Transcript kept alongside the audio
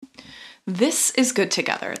This is Good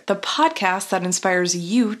Together, the podcast that inspires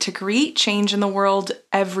you to create change in the world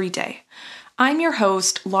every day. I'm your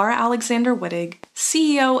host, Laura Alexander Wittig,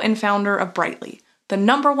 CEO and founder of Brightly, the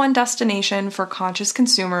 #1 destination for conscious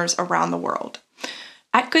consumers around the world.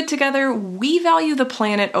 At Good Together, we value the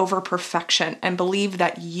planet over perfection and believe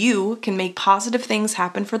that you can make positive things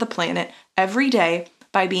happen for the planet every day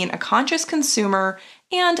by being a conscious consumer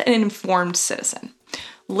and an informed citizen.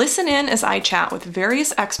 Listen in as I chat with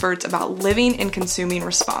various experts about living and consuming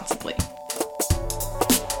responsibly.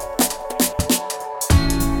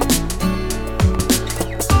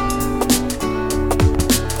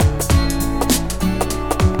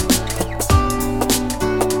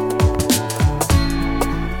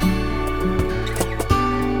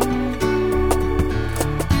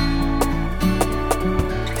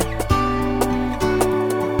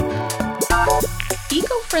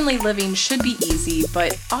 Eco-friendly living should be easy,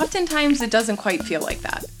 but oftentimes it doesn't quite feel like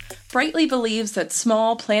that. Brightly believes that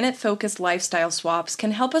small, planet-focused lifestyle swaps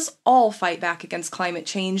can help us all fight back against climate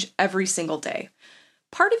change every single day.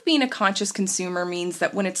 Part of being a conscious consumer means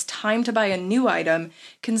that when it's time to buy a new item,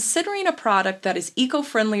 considering a product that is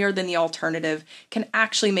eco-friendlier than the alternative can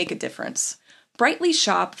actually make a difference. Brightly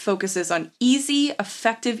Shop focuses on easy,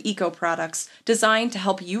 effective eco products designed to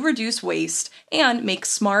help you reduce waste and make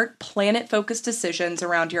smart, planet-focused decisions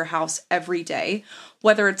around your house every day,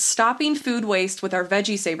 whether it's stopping food waste with our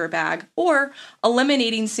Veggie Saver bag or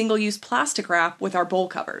eliminating single-use plastic wrap with our bowl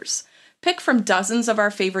covers. Pick from dozens of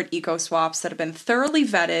our favorite eco swaps that have been thoroughly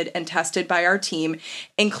vetted and tested by our team,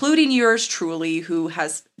 including yours truly, who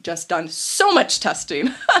has just done so much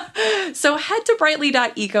testing. So head to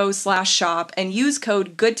brightly.eco/shop and use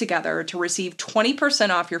code GOODTOGETHER to receive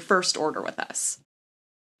 20% off your first order with us.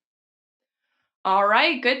 All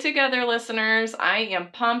right, Good Together listeners. I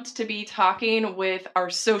am pumped to be talking with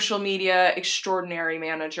our social media extraordinary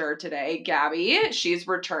manager today, Gabby. She's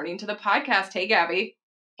returning to the podcast. Hey, Gabby.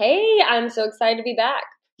 Hey, I'm so excited to be back.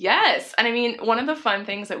 Yes. And I mean, one of the fun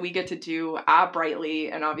things that we get to do at Brightly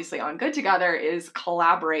and obviously on Good Together is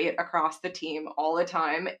collaborate across the team all the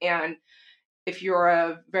time. And if you're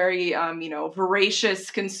a very, voracious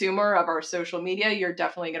consumer of our social media, you're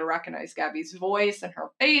definitely going to recognize Gabby's voice and her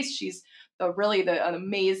face. She's an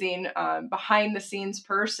amazing behind the scenes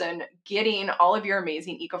person getting all of your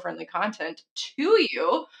amazing eco-friendly content to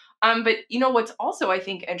you. But what's also, I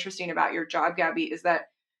think, interesting about your job, Gabby, is that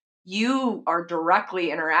you are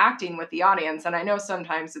directly interacting with the audience. And I know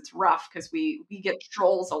sometimes it's rough because we get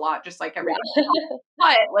trolls a lot, just like everybody else.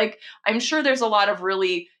 But I'm sure there's a lot of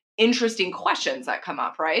really interesting questions that come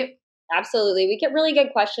up, right? Absolutely. We get really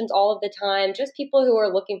good questions all of the time. Just people who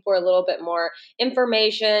are looking for a little bit more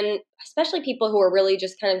information, especially people who are really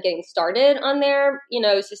just kind of getting started on their,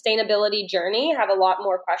 sustainability journey, have a lot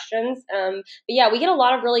more questions. But yeah, we get a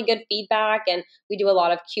lot of really good feedback and we do a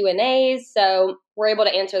lot of Q&As. So we're able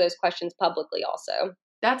to answer those questions publicly also.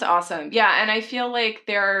 That's awesome. Yeah. And I feel like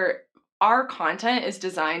our content is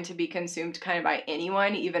designed to be consumed kind of by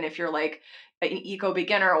anyone, even if you're like an eco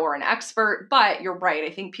beginner or an expert. But you're right.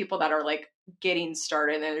 I think people that are getting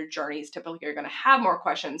started in their journeys typically are going to have more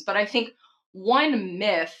questions. But I think one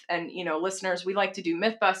myth, and listeners, we like to do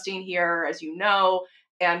myth busting here, as you know,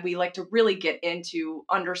 and we like to really get into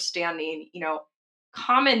understanding,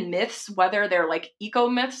 common myths, whether they're eco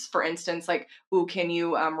myths, for instance, can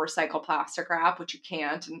you recycle plastic wrap, which you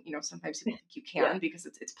can't, and sometimes people think you can because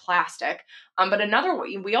it's plastic. But another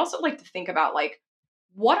way, we also like to think about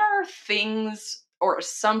what are things or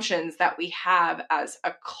assumptions that we have as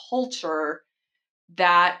a culture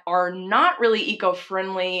that are not really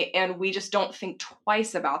eco-friendly and we just don't think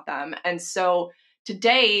twice about them. And so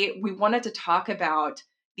today we wanted to talk about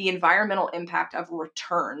the environmental impact of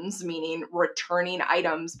returns, meaning returning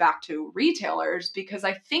items back to retailers, because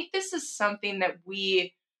I think this is something that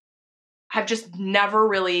we have just never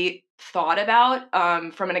really thought about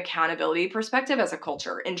from an accountability perspective as a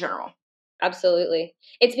culture in general. Absolutely.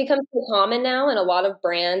 It's become so common now, and a lot of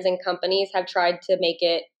brands and companies have tried to make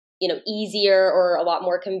it, easier or a lot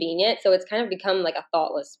more convenient. So it's kind of become like a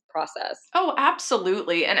thoughtless process. Oh,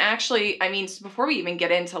 absolutely. And actually, I mean, before we even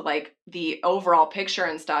get into the overall picture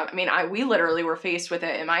and stuff, I mean, we literally were faced with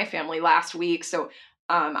it in my family last week. So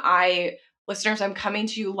listeners, I'm coming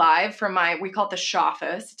to you live from we call it the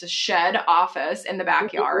Shoffice. It's a shed office in the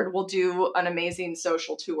backyard. We'll do an amazing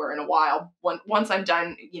social tour in a while. Once I'm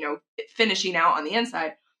done, finishing out on the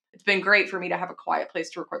inside. It's been great for me to have a quiet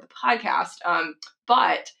place to record the podcast.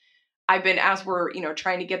 But I've been, as we're,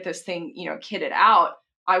 trying to get this thing, kitted out,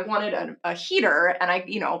 I wanted a heater, and I,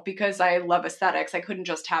 because I love aesthetics, I couldn't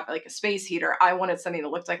just have a space heater. I wanted something that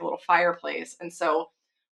looked like a little fireplace. And so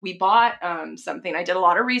we bought something. I did a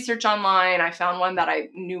lot of research online. I found one that I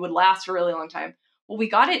knew would last for a really long time. Well, we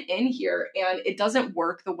got it in here and it doesn't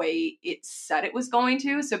work the way it said it was going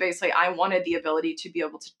to. So basically, I wanted the ability to be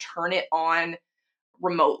able to turn it on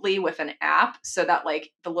remotely with an app so that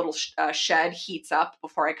like the little shed heats up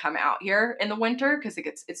before I come out here in the winter because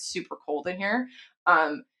it's super cold in here.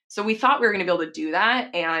 So we thought we were going to be able to do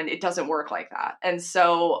that, and it doesn't work like that. And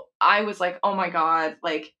so I was like, oh my God,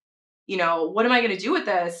 like, what am I going to do with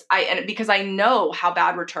this? And because I know how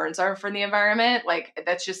bad returns are for the environment, like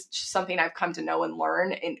that's just something I've come to know and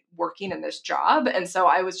learn in working in this job. And so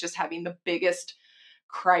I was just having the biggest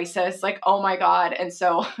crisis, like, oh my God. And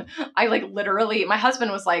so I like literally, my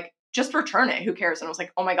husband was like, just return it. Who cares? And I was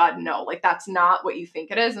like, oh my God, no, like that's not what you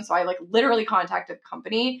think it is. And so I like literally contacted the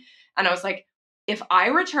company and I was like, if I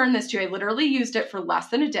return this to you, I literally used it for less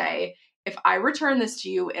than a day. If I return this to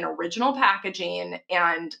you in original packaging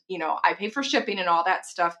and, I pay for shipping and all that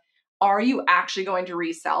stuff, are you actually going to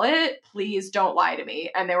resell it? Please don't lie to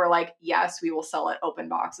me. And they were like, yes, we will sell it open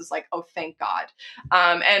box. It's like, oh, thank God.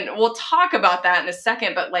 And we'll talk about that in a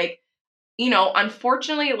second, but like,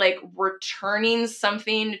 unfortunately, like returning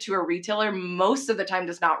something to a retailer most of the time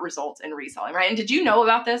does not result in reselling, right? And did you know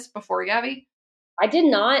about this before, Gabby? I did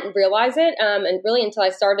not realize it, and really until I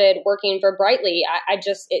started working for Brightly, I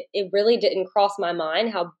just it really didn't cross my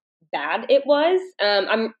mind how bad it was.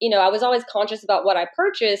 I was always conscious about what I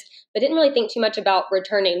purchased, but didn't really think too much about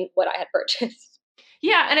returning what I had purchased.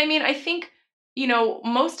 Yeah, and I mean, I think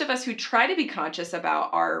most of us who try to be conscious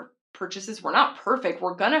about our purchases, we're not perfect.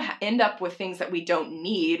 We're gonna end up with things that we don't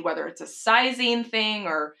need, whether it's a sizing thing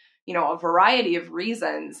or a variety of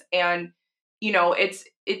reasons. And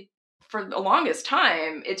it for the longest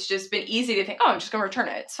time, it's just been easy to think, oh, I'm just gonna return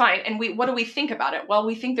it. It's fine. And what do we think about it? Well,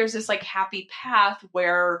 we think there's this like happy path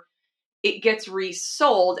where it gets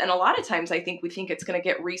resold. And a lot of times I think we think it's going to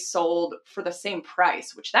get resold for the same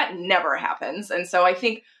price, which that never happens. And so I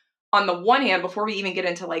think on the one hand, before we even get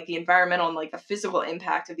into like the environmental and like the physical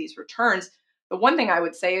impact of these returns, the one thing I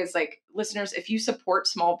would say is like listeners, if you support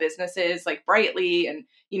small businesses like Brightly and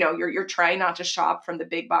you're trying not to shop from the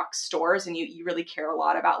big box stores and you really care a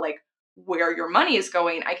lot about like where your money is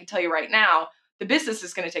going, I can tell you right now, the business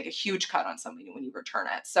is going to take a huge cut on something when you return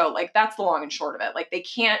it. So like that's the long and short of it. Like they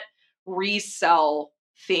can't resell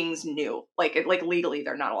things new. Like legally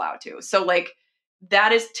they're not allowed to. So like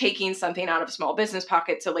that is taking something out of a small business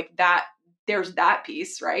pocket. So like that there's that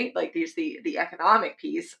piece, right? Like there's the economic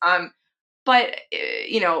piece. But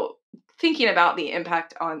thinking about the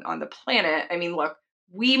impact on the planet, I mean, look,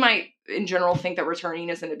 we might in general think that returning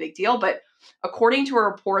isn't a big deal, but according to a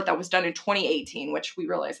report that was done in 2018, which we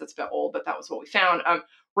realize that's a bit old, but that was what we found,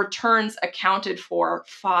 returns accounted for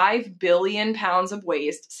 5 billion pounds of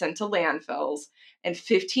waste sent to landfills and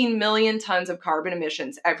 15 million tons of carbon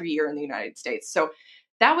emissions every year in the United States. So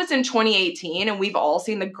that was in 2018, and we've all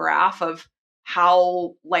seen the graph of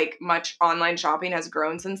how like much online shopping has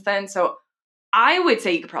grown since then. So I would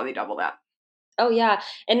say you could probably double that. Oh yeah.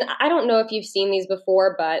 And I don't know if you've seen these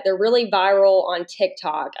before, but they're really viral on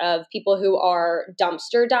TikTok of people who are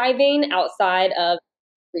dumpster diving outside of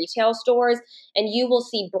retail stores, and you will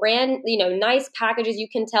see nice packages. You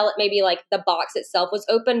can tell it maybe like the box itself was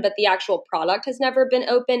open, but the actual product has never been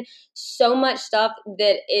open. So much stuff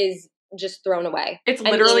that is just thrown away. It's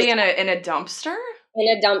literally in a dumpster?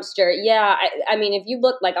 In a dumpster. Yeah. I mean, if you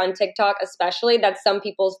look like on TikTok, especially, that's some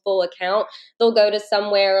people's full account. They'll go to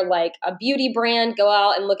somewhere like a beauty brand, go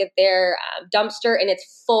out and look at their dumpster, and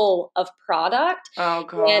it's full of product. Oh,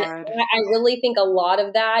 God. And I really think a lot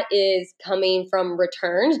of that is coming from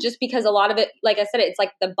returns, just because a lot of it, like I said, it's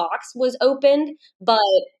like the box was opened, but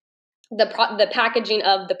the packaging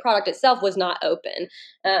of the product itself was not open.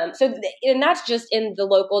 And that's just in the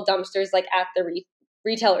local dumpsters, like at the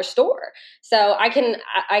retailer store. So I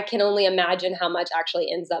can only imagine how much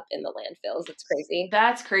actually ends up in the landfills. It's crazy.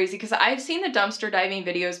 That's crazy because I've seen the dumpster diving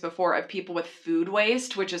videos before of people with food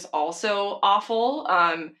waste, which is also awful.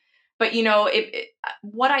 But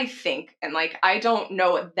what I think, and like I don't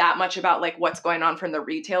know that much about like what's going on from the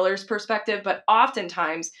retailer's perspective, but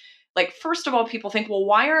oftentimes, like first of all, people think, well,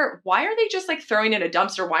 why are they just like throwing in a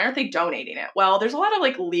dumpster? Why aren't they donating it? Well, there's a lot of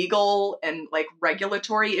like legal and like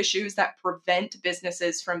regulatory issues that prevent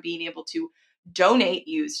businesses from being able to donate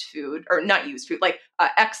used food, or not used food, like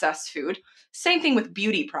excess food. Same thing with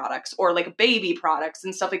beauty products or like baby products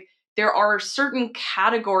and stuff. Like there are certain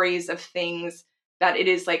categories of things that it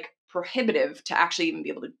is like prohibitive to actually even be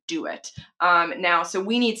able to do it now. So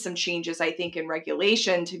we need some changes, I think, in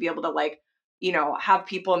regulation to be able to like have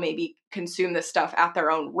people maybe consume this stuff at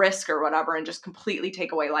their own risk or whatever and just completely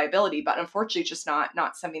take away liability. But unfortunately, it's just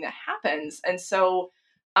not something that happens. And so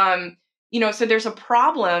So there's a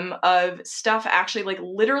problem of stuff actually like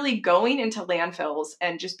literally going into landfills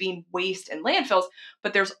and just being waste in landfills.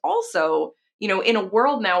 But there's also, in a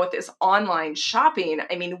world now with this online shopping,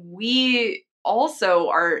 I mean, we also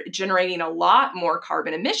are generating a lot more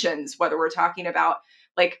carbon emissions, whether we're talking about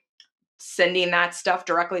like sending that stuff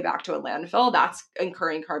directly back to a landfill, that's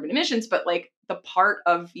incurring carbon emissions. But like the part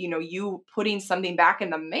of, you putting something back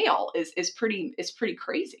in the mail is pretty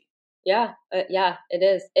crazy. Yeah, it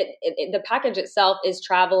is. The package itself is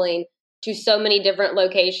traveling to so many different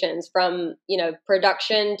locations, from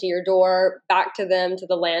production to your door, back to them to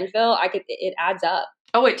the landfill. It adds up.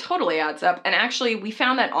 Oh, it totally adds up. And actually, we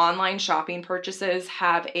found that online shopping purchases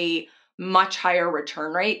have a much higher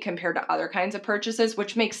return rate compared to other kinds of purchases,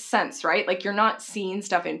 which makes sense, right? Like you're not seeing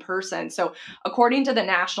stuff in person. So, according to the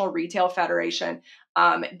National Retail Federation,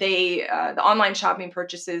 the online shopping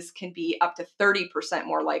purchases can be up to 30%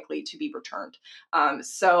 more likely to be returned. And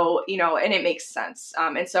it makes sense.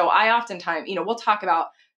 And so, I oftentimes, we'll talk about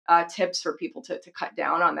tips for people to cut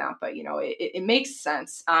down on that, but it makes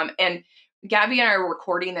sense. And Gabby and I are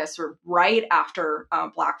recording this right after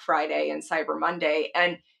Black Friday and Cyber Monday.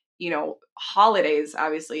 And, holidays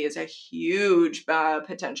obviously is a huge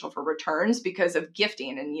potential for returns because of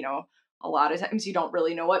gifting. And, a lot of times you don't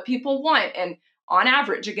really know what people want. And on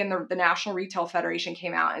average, again, the National Retail Federation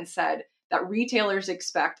came out and said that retailers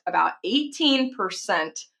expect about 18%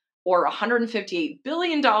 or $158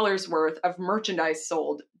 billion worth of merchandise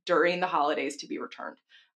sold during the holidays to be returned.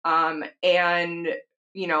 And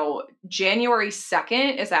January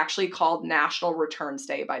 2nd is actually called National Returns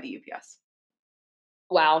Day by the UPS.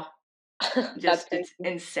 Wow. It's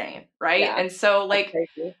insane, right? Yeah, and so like,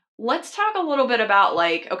 let's talk a little bit about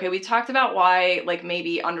like, okay, we talked about why, like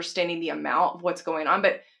maybe understanding the amount of what's going on,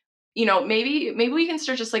 but maybe we can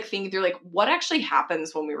start just like thinking through like what actually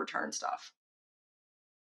happens when we return stuff.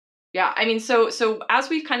 Yeah, I mean, so as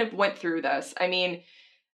we kind of went through this, I mean,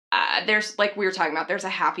 there's like we were talking about, there's a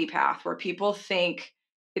happy path where people think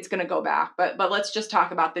it's going to go back, but let's just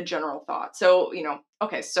talk about the general thought. So,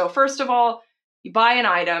 okay, so first of all, you buy an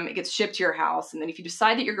item, it gets shipped to your house, and then if you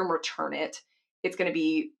decide that you're going to return it, it's going to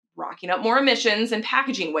be rocking up more emissions and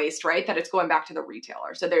packaging waste, right? That it's going back to the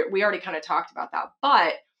retailer. So we already kind of talked about that.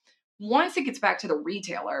 But once it gets back to the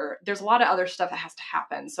retailer, there's a lot of other stuff that has to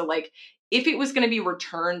happen. So like if it was going to be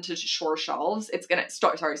returned to store shelves, it's going to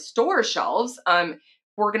store shelves.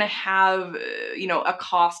 We're going to have, a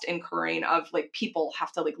cost incurring of like people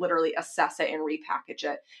have to like literally assess it and repackage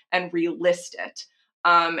it and relist it.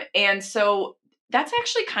 And so that's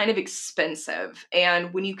actually kind of expensive.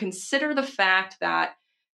 And when you consider the fact that,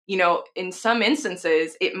 in some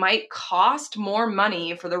instances, it might cost more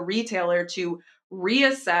money for the retailer to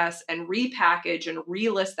reassess and repackage and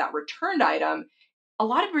relist that returned item, a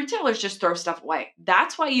lot of retailers just throw stuff away.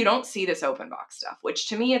 That's why you don't see this open box stuff, which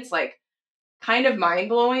to me, it's like, kind of mind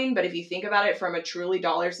blowing. But if you think about it from a truly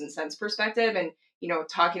dollars and cents perspective, and,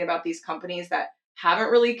 talking about these companies that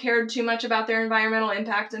haven't really cared too much about their environmental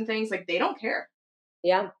impact and things, like they don't care.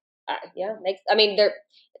 Yeah. They're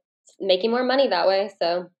making more money that way.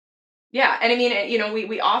 So yeah. And I mean,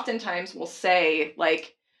 we oftentimes will say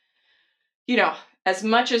like, as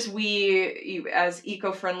much as as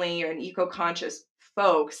eco-friendly and eco-conscious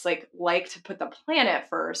folks like to put the planet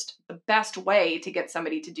first, the best way to get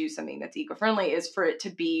somebody to do something that's eco-friendly is for it to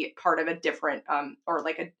be part of a different or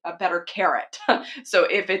like a better carrot. So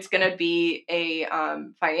if it's going to be a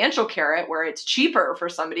financial carrot where it's cheaper for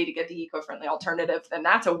somebody to get the eco-friendly alternative, then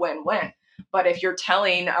that's a win-win. But if you're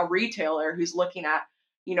telling a retailer who's looking at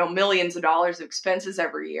millions of dollars of expenses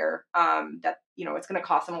every year, that, it's going to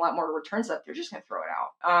cost them a lot more to return stuff, they're just going to throw it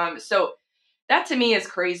out. So that to me is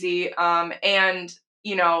crazy. And,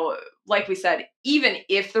 like we said, even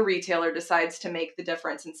if the retailer decides to make the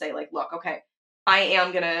difference and say like, look, okay, I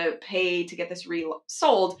am going to pay to get this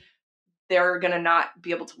sold, they're going to not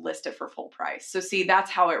be able to list it for full price. So see, that's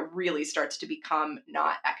how it really starts to become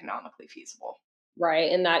not economically feasible.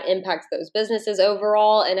 Right. And that impacts those businesses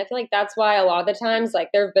overall. And I feel like that's why a lot of the times, like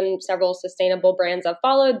there have been several sustainable brands I've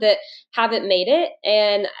followed that haven't made it.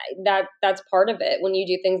 And that's part of it. When you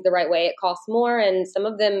do things the right way, it costs more. And some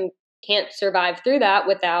of them can't survive through that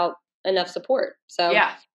without enough support. So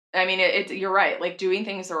yeah, I mean, you're right. Like doing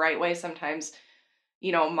things the right way sometimes,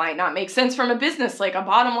 might not make sense from a business, like a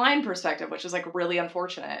bottom line perspective, which is like really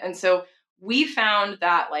unfortunate. And so we found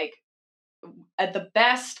that like, at the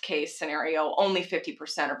best case scenario, only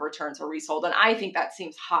 50% of returns are resold. And I think that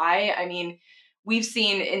seems high. I mean, we've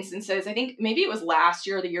seen instances, I think maybe it was last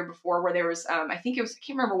year or the year before, where there was, I can't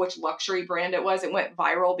remember which luxury brand it was. It went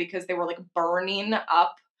viral because they were like burning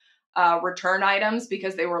up return items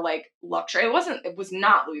because they were like luxury. It was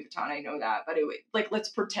not Louis Vuitton. I know that, but like, let's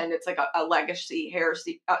pretend it's like a legacy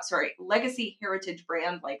heritage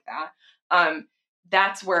brand like that.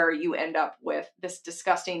 That's where you end up with this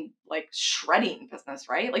disgusting, like, shredding business,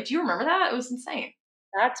 right? Like, do you remember that? It was insane.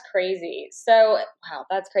 That's crazy. So, wow,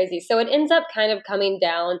 that's crazy. So it ends up kind of coming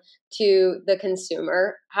down to the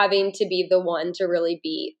consumer having to be the one to really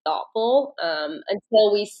be thoughtful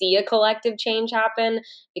until we see a collective change happen,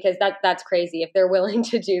 because that's crazy if they're willing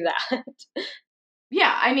to do that.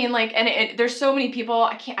 Yeah, I mean, like, and there's so many people.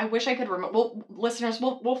 I wish I could remember. Well, listeners,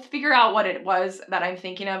 we'll figure out what it was that I'm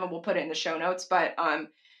thinking of, and we'll put it in the show notes. But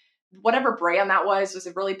whatever brand that was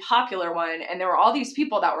a really popular one, and there were all these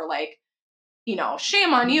people that were like,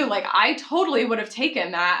 shame on you. Like, I totally would have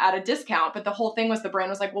taken that at a discount. But the whole thing was the brand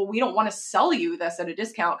was like, well, we don't want to sell you this at a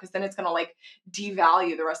discount because then it's going to like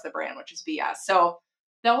devalue the rest of the brand, which is BS. So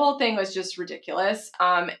the whole thing was just ridiculous.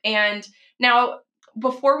 And now,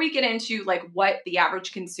 before we get into like what the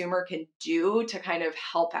average consumer can do to kind of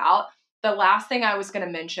help out, the last thing I was going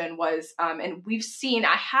to mention was, and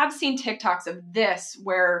I have seen TikToks of this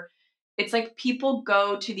where it's like people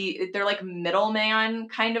go to they're like middleman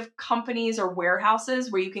kind of companies or warehouses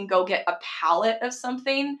where you can go get a pallet of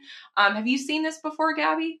something. Have you seen this before,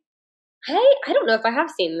 Gabby? I don't know if I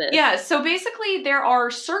have seen this. Yeah. So basically there are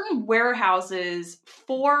certain warehouses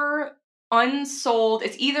for unsold.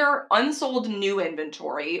 It's either unsold new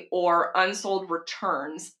inventory or unsold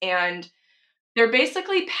returns. And they're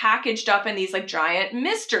basically packaged up in these like giant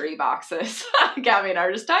mystery boxes. Gabby and I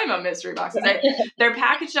are just talking about mystery boxes. They're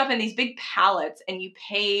packaged up in these big pallets, and you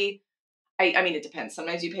pay. I mean, it depends.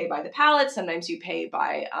 Sometimes you pay by the pallet. Sometimes you pay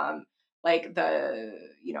by like the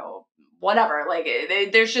whatever. Like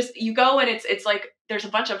there's just, you go and it's like there's a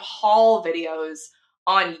bunch of haul videos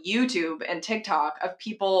on YouTube and TikTok of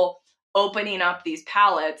people opening up these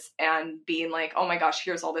pallets and being like, oh my gosh,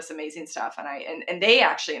 here's all this amazing stuff. And they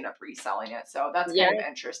actually end up reselling it. So that's kind of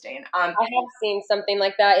interesting. I have seen something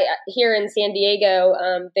like that here in San Diego.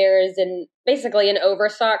 There is basically an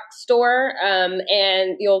Overstock store, and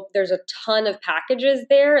there's a ton of packages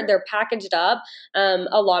there. They're packaged up.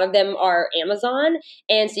 A lot of them are Amazon,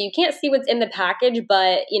 and so you can't see what's in the package,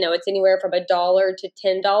 but it's anywhere from $1 to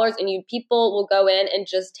 $10, and people will go in and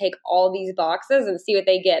just take all these boxes and see what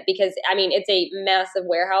they get, because I mean it's a massive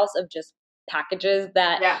warehouse of just packages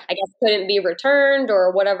that I guess couldn't be returned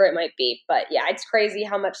or whatever it might be. But yeah, it's crazy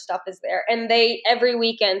how much stuff is there. And they every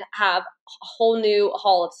weekend have a whole new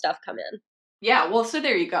haul of stuff come in. Yeah, well, so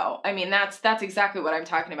there you go. I mean, that's exactly what I'm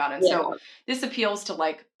talking about. And so this appeals to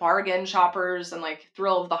like bargain shoppers and like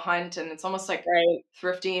thrill of the hunt. And it's almost like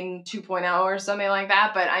thrifting 2.0 or something like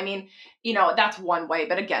that. But I mean, that's one way.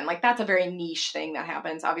 But again, like that's a very niche thing that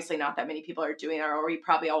happens. Obviously not that many people are doing it, or we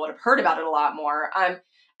probably all would have heard about it a lot more. And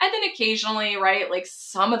then occasionally, right, like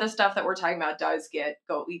some of the stuff that we're talking about goes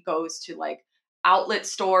to like outlet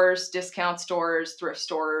stores, discount stores, thrift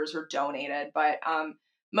stores, or donated. But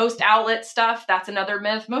most outlet stuff, that's another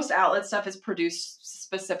myth. Most outlet stuff is produced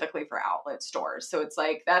specifically for outlet stores. So it's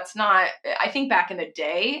like, that's not, I think back in the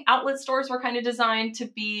day, outlet stores were kind of designed to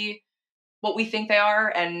be what we think they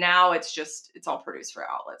are. And now it's all produced for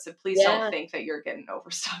outlets. So please don't think that you're getting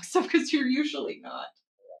overstock stuff, because you're usually not.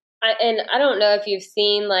 And I don't know if you've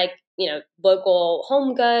seen like, local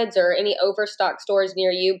Home Goods or any Overstock stores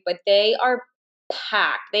near you, but they are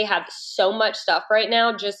packed. They have so much stuff right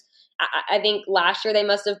now. Just, I think last year they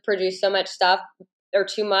must have produced so much stuff, or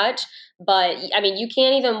too much. But I mean, you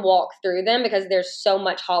can't even walk through them because there's so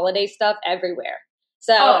much holiday stuff everywhere.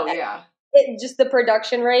 So just the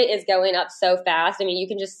production rate is going up so fast. I mean, you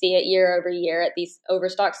can just see it year over year at these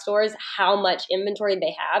Overstock stores. How much inventory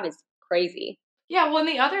they have is crazy. Yeah, well, and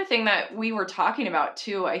the other thing that we were talking about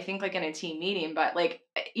too, I think like in a team meeting, but like,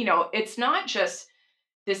 it's not just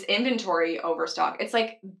this inventory overstock. It's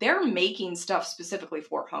like they're making stuff specifically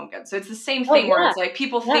for Home Goods. So it's the same thing where it's like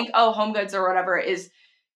people think, oh, Home Goods or whatever is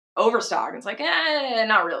overstock. It's like,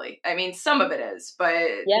 not really. I mean, some of it is, but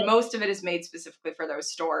most of it is made specifically for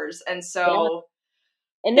those stores. And so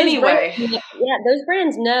and those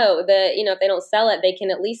brands know that, if they don't sell it, they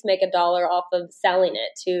can at least make $1 off of selling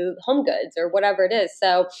it to Home Goods or whatever it is.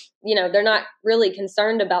 So, they're not really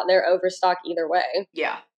concerned about their overstock either way.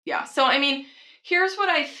 Yeah. Yeah. So, I mean, here's what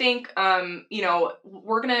I think,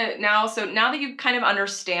 we're going to now, so now that you kind of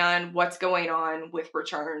understand what's going on with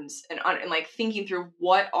returns and like thinking through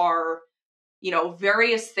what are,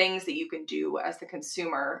 various things that you can do as the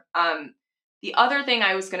consumer. The other thing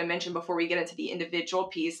I was going to mention before we get into the individual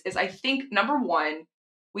piece is I think, number one,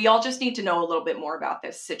 we all just need to know a little bit more about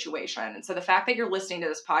this situation. And so the fact that you're listening to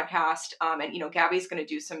this podcast, and, Gabby's going to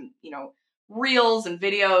do some, reels and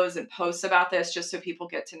videos and posts about this just so people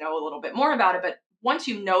get to know a little bit more about it. But once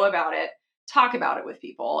you know about it, talk about it with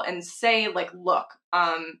people and say like, look,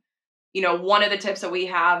 one of the tips that we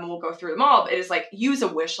have, and we'll go through them all, but it is like use a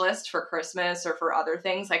wish list for Christmas or for other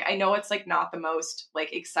things. Like I know it's like not the most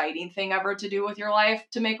like exciting thing ever to do with your life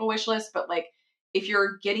to make a wish list, but like if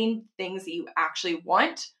you're getting things that you actually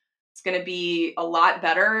want, it's going to be a lot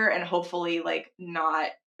better and hopefully like not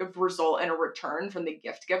result in a return from the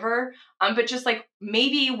gift giver. But just like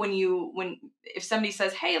maybe if somebody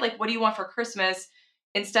says, hey, like, what do you want for Christmas?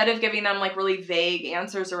 Instead of giving them like really vague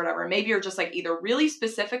answers or whatever, maybe you're just like either really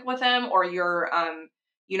specific with them or you're,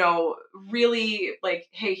 really like,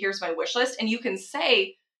 hey, here's my wish list. And you can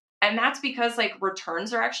say, and that's because like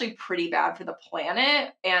returns are actually pretty bad for the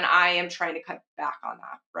planet. And I am trying to cut back on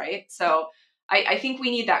that. Right. So I think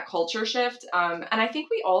we need that culture shift. And I think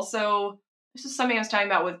we also, this is something I was talking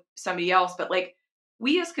about with somebody else, but like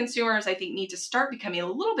we as consumers, I think need to start becoming a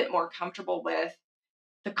little bit more comfortable with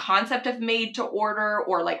the concept of made to order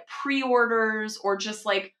or like pre-orders or just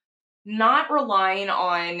like not relying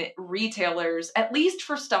on retailers, at least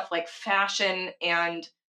for stuff like fashion and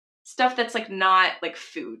stuff that's like not like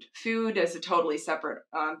food. Food is a totally separate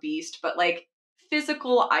beast, but like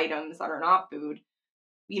physical items that are not food,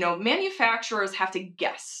 manufacturers have to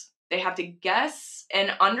guess. They have to guess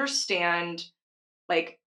and understand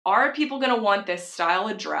like, are people going to want this style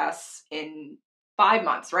of dress in 5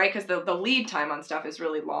 months, right? Because the lead time on stuff is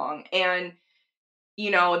really long. And,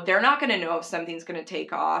 they're not going to know if something's going to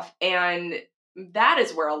take off. And that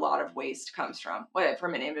is where a lot of waste comes from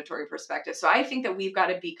an inventory perspective. So I think that we've got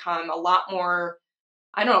to become a lot more,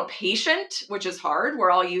 I don't know, patient, which is hard. We're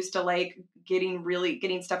all used to like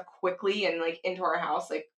getting stuff quickly and like into our house,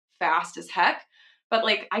 like fast as heck. But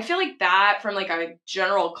like, I feel like that from like a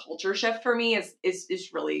general culture shift for me is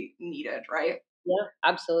really needed, right? Yeah,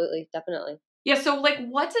 absolutely. Definitely. Yeah. So like,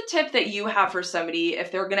 what's a tip that you have for somebody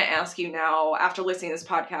if they're going to ask you now after listening to this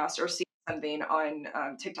podcast or see something on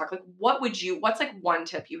TikTok? Like, what's like one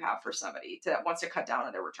tip you have for somebody that wants to cut down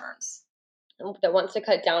on their returns? That wants to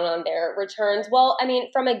cut down on their returns? Well, I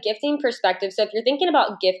mean, from a gifting perspective, so if you're thinking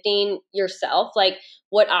about gifting yourself, like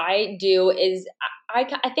what I do is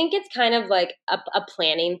I think it's kind of like a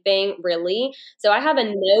planning thing, really. So I have a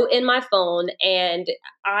note in my phone and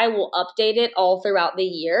I will update it all throughout the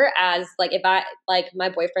year as like if I like my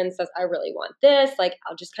boyfriend says I really want this, like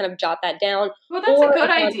I'll just kind of jot that down. Well, that's a Or good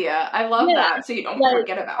idea. I love yeah, that. So you don't like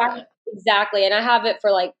forget about it. exactly. And I have it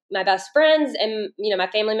for like my best friends and, my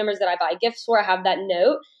family members that I buy gifts for. I have that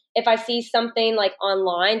note. If I see something like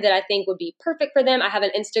online that I think would be perfect for them, I have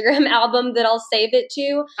an Instagram album that I'll save it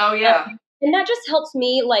to. Oh, yeah. And that just helps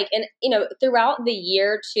me like, and, throughout the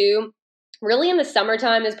year too. Really in the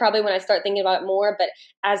summertime is probably when I start thinking about it more. But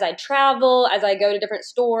as I travel, as I go to different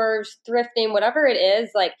stores, thrifting, whatever it is,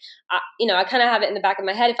 like, I kind of have it in the back of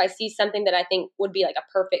my head. If I see something that I think would be like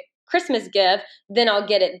a perfect Christmas gift, then I'll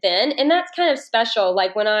get it then. And that's kind of special.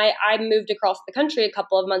 Like when I moved across the country a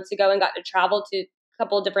couple of months ago and got to travel to a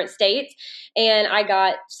couple of different states, and I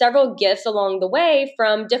got several gifts along the way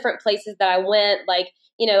from different places that I went, like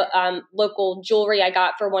local jewelry I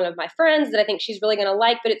got for one of my friends that I think she's really going to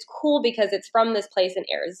like, but it's cool because it's from this place in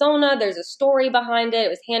Arizona. There's a story behind it. It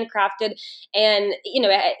was handcrafted. And,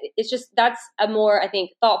 it's just, that's a more, I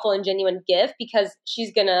think, thoughtful and genuine gift because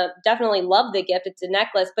she's going to definitely love the gift. It's a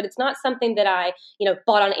necklace, but it's not something that I,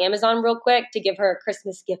 bought on Amazon real quick to give her a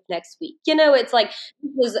Christmas gift next week. It's like,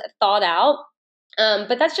 it was thought out.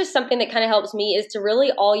 But that's just something that kind of helps me is to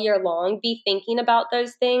really all year long be thinking about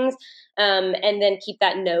those things and then keep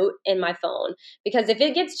that note in my phone. Because if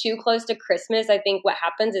it gets too close to Christmas, I think what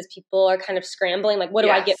happens is people are kind of scrambling, like, what do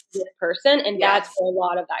I get for this person? And that's where a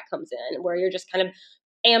lot of that comes in, where you're just kind of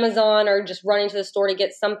Amazon or just running to the store to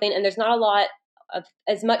get something. And there's not a lot of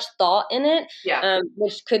as much thought in it,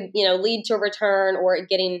 which could, lead to a return or it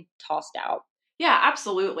getting tossed out. Yeah,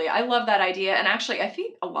 absolutely. I love that idea. And actually, I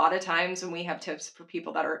think a lot of times when we have tips for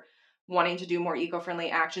people that are wanting to do more eco-friendly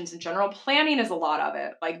actions in general, planning is a lot of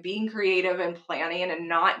it. Like being creative and planning and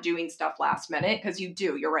not doing stuff last minute because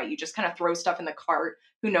you're right. You just kind of throw stuff in the cart.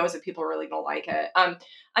 Who knows if people really don't like it.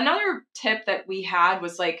 Another tip that we had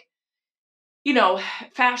was like,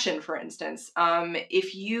 fashion, for instance.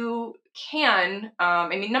 If you can,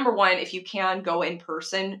 number one, if you can go in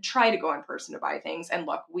person, try to go in person to buy things. And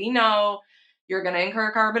look, we know you're going to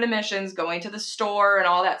incur carbon emissions going to the store and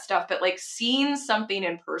all that stuff. But like seeing something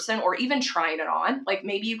in person or even trying it on, like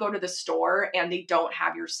maybe you go to the store and they don't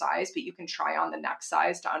have your size, but you can try on the next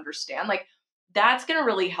size to understand. Like that's going to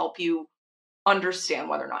really help you understand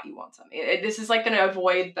whether or not you want something. This is like going to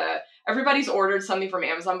avoid everybody's ordered something from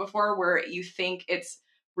Amazon before where you think it's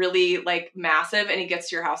really like massive and it gets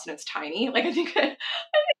to your house and it's tiny. Like I think I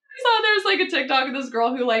saw there's like a TikTok of this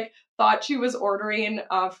girl who like thought she was ordering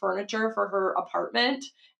furniture for her apartment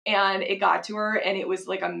and it got to her and it was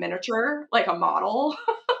like a miniature, like a model.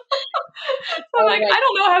 So Oh like my, I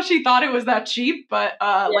don't know how she thought it was that cheap, but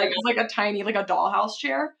like yeah, it was like a tiny like a dollhouse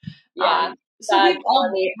chair. yeah, So we've that's all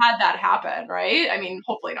funny. had that happen, right? I mean,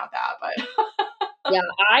 hopefully not that, but Yeah,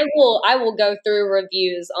 I will go through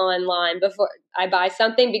reviews online before I buy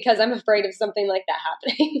something because I'm afraid of something like that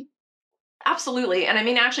happening. absolutely. And I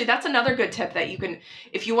mean, actually, that's another good tip that you can,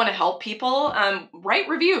 if you want to help people, write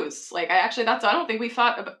reviews. Like, I don't think we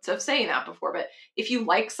thought of saying that before, but if you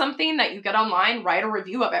like something that you get online, write a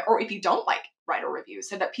review of it. Or if you don't like, write a review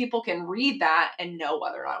so that people can read that and know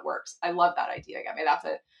whether or not it works. I love that idea, Gabby.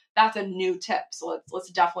 That's a new tip. So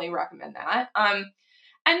let's definitely recommend that.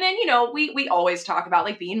 And then, we always talk about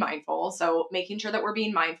like being mindful. So making sure that we're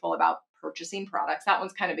being mindful about purchasing products. That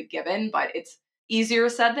one's kind of a given, but it's easier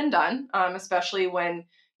said than done, especially when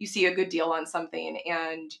you see a good deal on something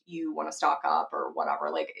and you want to stock up or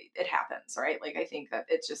whatever. Like it happens, right? Like I think that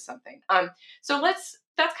it's just something. So that's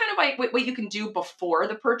kind of like what you can do before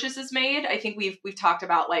the purchase is made. I think we've talked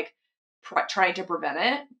about like trying to prevent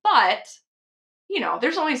it, but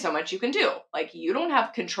there's only so much you can do. Like you don't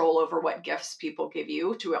have control over what gifts people give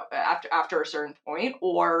you to after a certain point,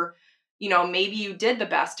 or maybe you did the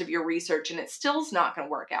best of your research and it still's not going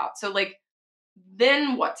to work out. So like,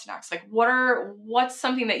 then what's next? Like, what's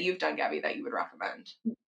something that you've done, Gabby, that you would recommend?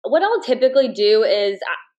 What I'll typically do is,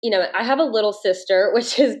 I have a little sister,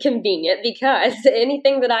 which is convenient because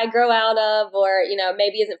anything that I grow out of or,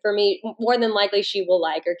 maybe isn't for me, more than likely she will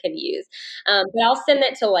like or can use. But I'll send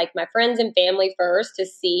it to like my friends and family first to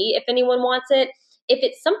see if anyone wants it. If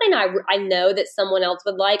it's something I know that someone else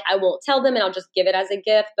would like, I won't tell them and I'll just give it as a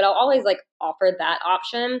gift, but I'll always like offer that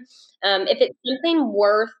option. If it's something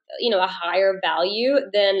worth, a higher value,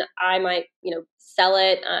 then I might, sell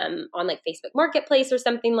it on like Facebook Marketplace or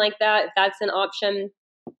something like that, if that's an option.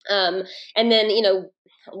 And then,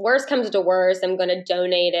 worst comes to worst, I'm going to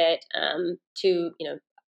donate it to,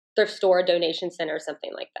 thrift store, donation center,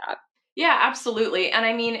 something like that. Yeah, absolutely. And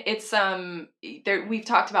I mean, it's there we've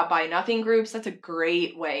talked about buy nothing groups. That's a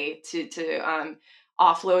great way to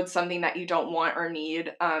offload something that you don't want or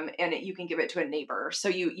need, and you can give it to a neighbor. So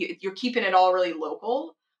you're keeping it all really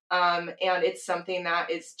local, and it's something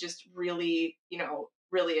that is just really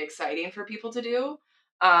really exciting for people to do.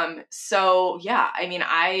 So yeah, I mean,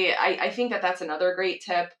 I think that that's another great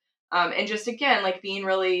tip. And just again, like being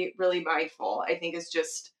really really mindful, I think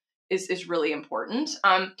is really important.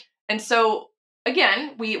 And so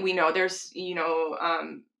again, we know there's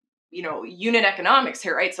unit economics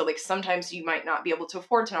here, right? So like sometimes you might not be able to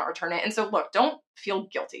afford to not return it. And so look, don't feel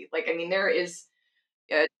guilty. Like I mean, there is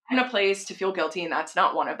a time and a place to feel guilty, and that's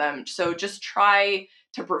not one of them. So just try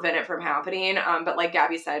to prevent it from happening. But like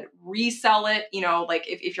Gabby said, resell it. Like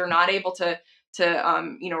if you're not able to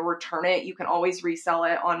return it, you can always resell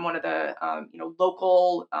it on one of the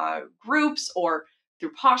local groups or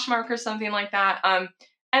through Poshmark or something like that.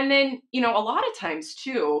 And then a lot of times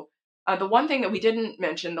too, the one thing that we didn't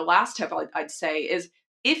mention, the last tip I'd say is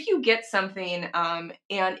if you get something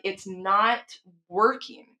and it's not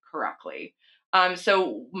working correctly.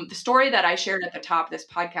 So the story that I shared at the top of this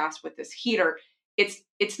podcast with this heater,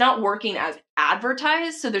 it's not working as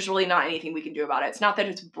advertised, so there's really not anything we can do about it. It's not that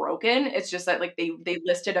it's broken, it's just that like they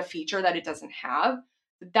listed a feature that it doesn't have.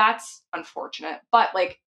 That's unfortunate. But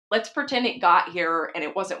like let's pretend it got here and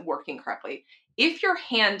it wasn't working correctly. If you're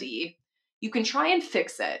handy, you can try and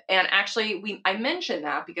fix it. And actually I mentioned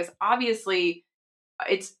that because obviously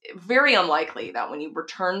it's very unlikely that when you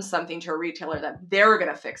return something to a retailer that they're going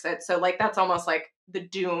to fix it. So like that's almost like the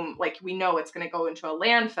doom, like we know it's going to go into a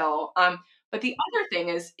landfill. But the other thing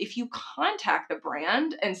is if you contact the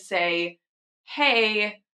brand and say,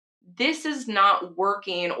 hey, this is not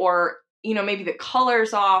working, or maybe the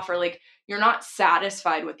color's off, or like you're not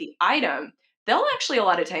satisfied with the item, they'll actually a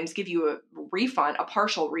lot of times give you a refund, a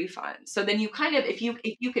partial refund. So then you kind of, if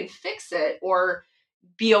you can fix it or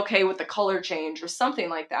be okay with the color change or something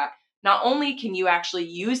like that, not only can you actually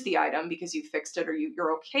use the item because you fixed it or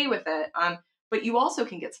you're okay with it, but you also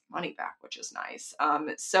can get some money back, which is nice.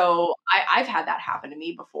 So I've had that happen to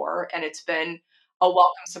me before, and it's been a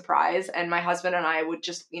welcome surprise. And my husband and I would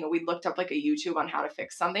just, we looked up like a YouTube on how to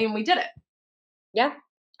fix something, and we did it. Yeah,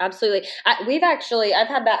 absolutely. I've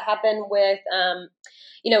had that happen with,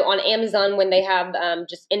 on Amazon when they have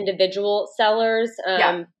just individual sellers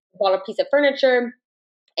Yeah. bought a piece of furniture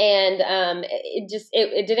and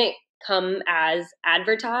it didn't come as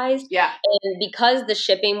advertised. Yeah. And because the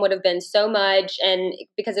shipping would have been so much, and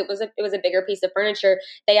because it was a bigger piece of furniture,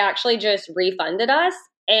 they actually just refunded us,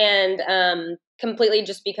 and completely,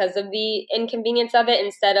 just because of the inconvenience of it.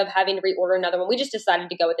 Instead of having to reorder another one, we just decided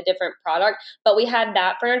to go with a different product. But we had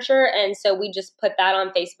that furniture, and so we just put that on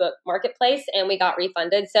Facebook Marketplace, and we got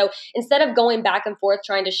refunded. So instead of going back and forth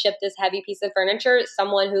trying to ship this heavy piece of furniture,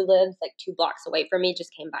 someone who lives like 2 blocks away from me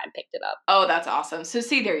just came by and picked it up. Oh, that's awesome. So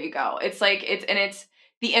see, there you go. It's like, it's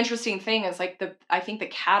the interesting thing is like I think the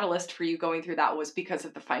catalyst for you going through that was because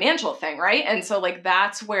of the financial thing, right? And so like,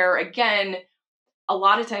 that's where, again, a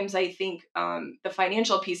lot of times I think the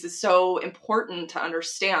financial piece is so important to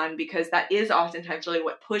understand, because that is oftentimes really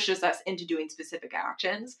what pushes us into doing specific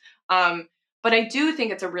actions. But I do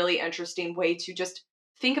think it's a really interesting way to just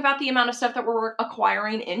think about the amount of stuff that we're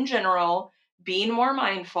acquiring in general, being more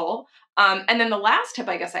mindful. And then the last tip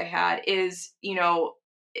I guess I had is,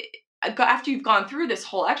 after you've gone through this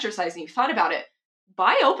whole exercise and you've thought about it,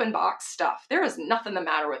 buy open box stuff. There is nothing the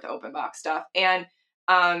matter with open box stuff. And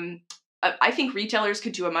I think retailers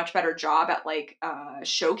could do a much better job at like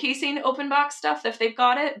showcasing open box stuff if they've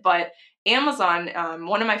got it. But Amazon,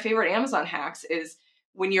 one of my favorite Amazon hacks is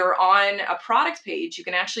when you're on a product page, you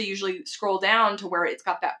can actually usually scroll down to where it's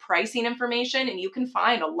got that pricing information, and you can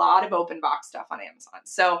find a lot of open box stuff on Amazon.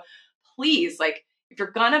 So please, like, if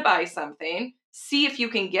you're going to buy something, see if you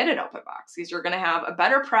can get it open box, because you're going to have a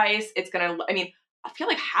better price. It's going to, I feel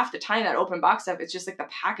like half the time that open box stuff, it's just like the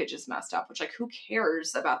package is messed up, which like, who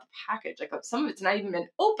cares about the package? Like some of it's not even been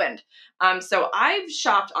opened. So I've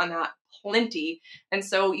shopped on that plenty. And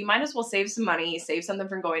so you might as well save some money, save something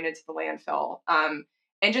from going into the landfill,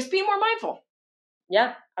 and just be more mindful.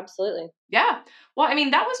 Yeah, absolutely. Yeah. Well,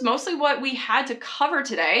 that was mostly what we had to cover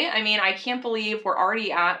today. I can't believe we're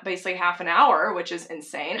already at basically half an hour, which is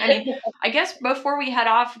insane. I guess before we head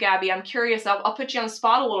off, Gabby, I'm curious, I'll put you on the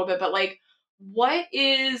spot a little bit, but like, what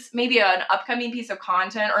is maybe an upcoming piece of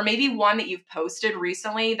content, or maybe one that you've posted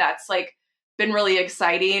recently that's like been really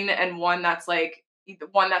exciting, and one that's like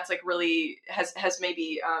really has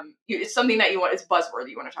maybe it's something that you want, it's buzzword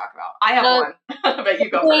you want to talk about? I have one, but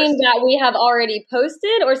you go first. That we have already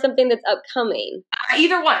posted, or something that's upcoming?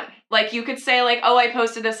 Either one. Like you could say like, oh, I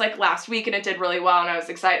posted this like last week and it did really well and I was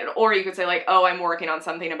excited. Or you could say like, oh, I'm working on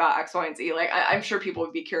something about X, Y, and Z. Like I'm sure people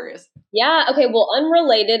would be curious. Yeah. Okay. Well,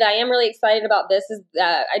 unrelated, I am really excited about this. Is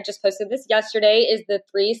I just posted this yesterday. Is the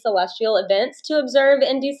 3 celestial events to observe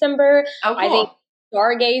in December. Oh, cool. I think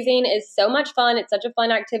stargazing is so much fun. It's such a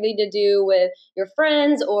fun activity to do with your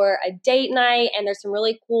friends or a date night. And there's some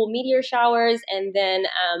really cool meteor showers. And then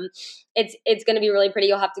it's going to be really pretty.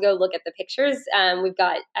 You'll have to go look at the pictures. We've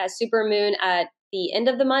got a super moon at the end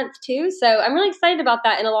of the month too. So I'm really excited about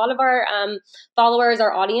that. And a lot of our followers,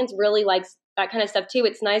 our audience really likes that kind of stuff too.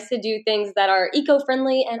 It's nice to do things that are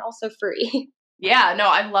eco-friendly and also free. Yeah, no,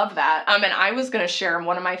 I love that. And I was going to share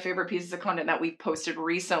one of my favorite pieces of content that we posted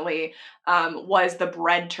recently was the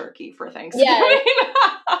bread turkey for Thanksgiving. Yes.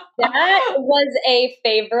 That was a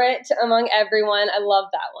favorite among everyone. I love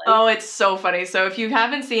that one. Oh, it's so funny. So if you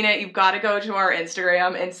haven't seen it, you've got to go to our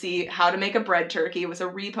Instagram and see how to make a bread turkey. It was a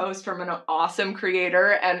repost from an awesome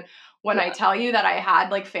creator. And when I tell you that I had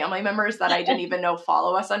like family members that I didn't even know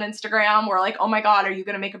follow us on Instagram were like, oh my God, are you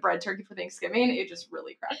going to make a bread turkey for Thanksgiving? It just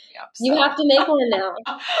really cracked me up. So. You have to make one now.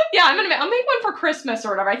 Yeah, I'll make one for Christmas or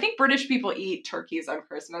whatever. I think British people eat turkeys on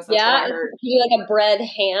Christmas. That's yeah, what I heard. You do like a bread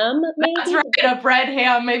ham, maybe? That's right, a bread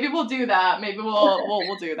ham. Maybe we'll do that. Maybe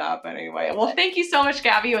we'll do that. But anyway, well, thank you so much,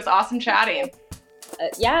 Gabby. It was awesome chatting.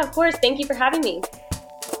 Yeah, of course. Thank you for having me.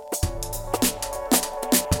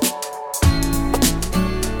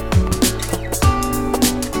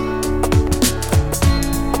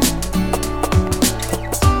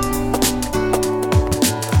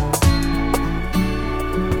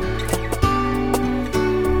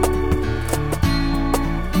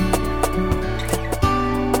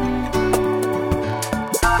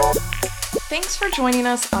 Thanks for joining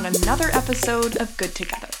us on another episode of Good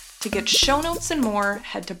Together. To get show notes and more,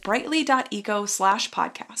 head to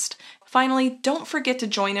brightly.eco/podcast. Finally, don't forget to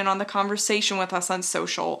join in on the conversation with us on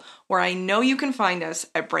social, where I know you can find us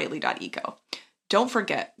at brightly.eco. Don't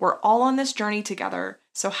forget, we're all on this journey together,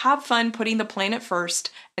 so have fun putting the planet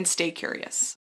first and stay curious.